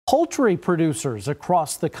Poultry producers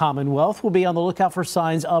across the Commonwealth will be on the lookout for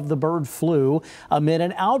signs of the bird flu amid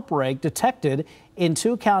an outbreak detected in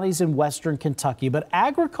 2 counties in western Kentucky. But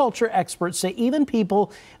agriculture experts say even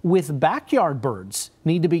people with backyard birds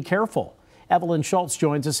need to be careful. Evelyn Schultz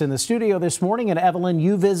joins us in the studio this morning. And Evelyn,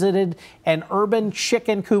 you visited an urban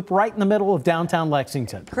chicken coop right in the middle of downtown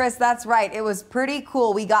Lexington. Chris, that's right. It was pretty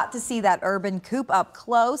cool. We got to see that urban coop up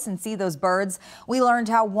close and see those birds. We learned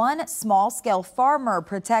how one small-scale farmer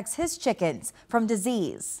protects his chickens from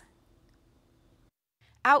disease.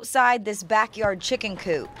 Outside this backyard chicken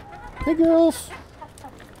coop, hey girls,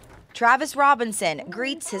 Travis Robinson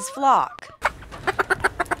greets his flock.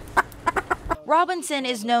 Robinson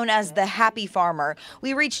is known as the Happy Farmer.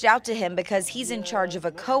 We reached out to him because he's in charge of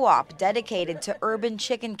a co-op dedicated to urban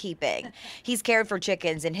chicken keeping. He's cared for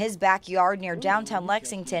chickens in his backyard near downtown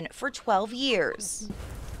Lexington for 12 years.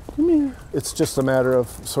 it's just a matter of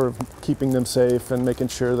sort of keeping them safe and making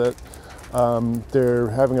sure that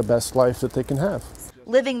they're having a best life that they can have.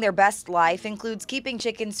 Living their best life includes keeping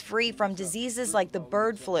chickens free from diseases like the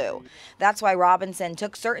bird flu. That's why Robinson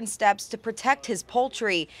took certain steps to protect his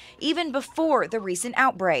poultry even before the recent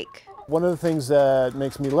outbreak. One of the things that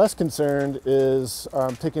makes me less concerned is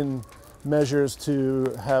taking measures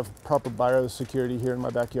to have proper biosecurity here in my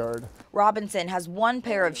backyard. Robinson has one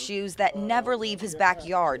pair of shoes that never leave his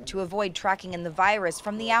backyard to avoid tracking in the virus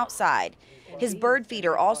from the outside. His bird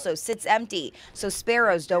feeder also sits empty so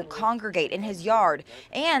sparrows don't congregate in his yard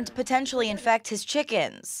and potentially infect his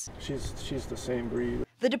chickens. She's the same breed.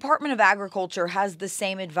 The Department of Agriculture has the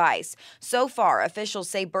same advice. So far, officials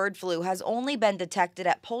say bird flu has only been detected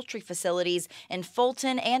at poultry facilities in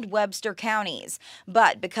Fulton and Webster counties.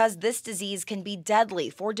 But because this disease can be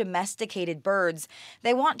deadly for domesticated birds,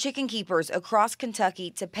 they want chicken keepers across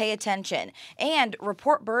Kentucky to pay attention and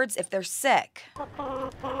report birds if they're sick.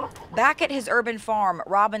 Back at his urban farm,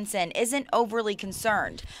 Robinson isn't overly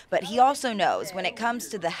concerned, but he also knows when it comes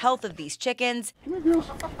to the health of these chickens,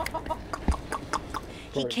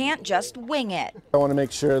 he can't just wing it. I want to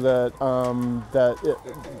make sure that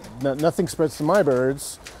nothing spreads to my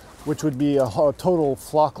birds, which would be a total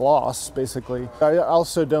flock loss, basically. I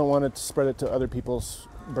also don't want it to spread it to other people's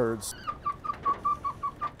birds.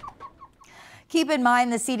 Keep in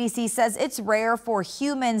mind, the CDC says it's rare for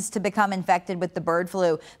humans to become infected with the bird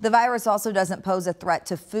flu. The virus also doesn't pose a threat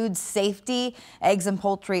to food safety. Eggs and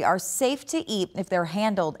poultry are safe to eat if they're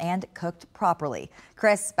handled and cooked properly.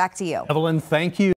 Chris, back to you. Evelyn, thank you.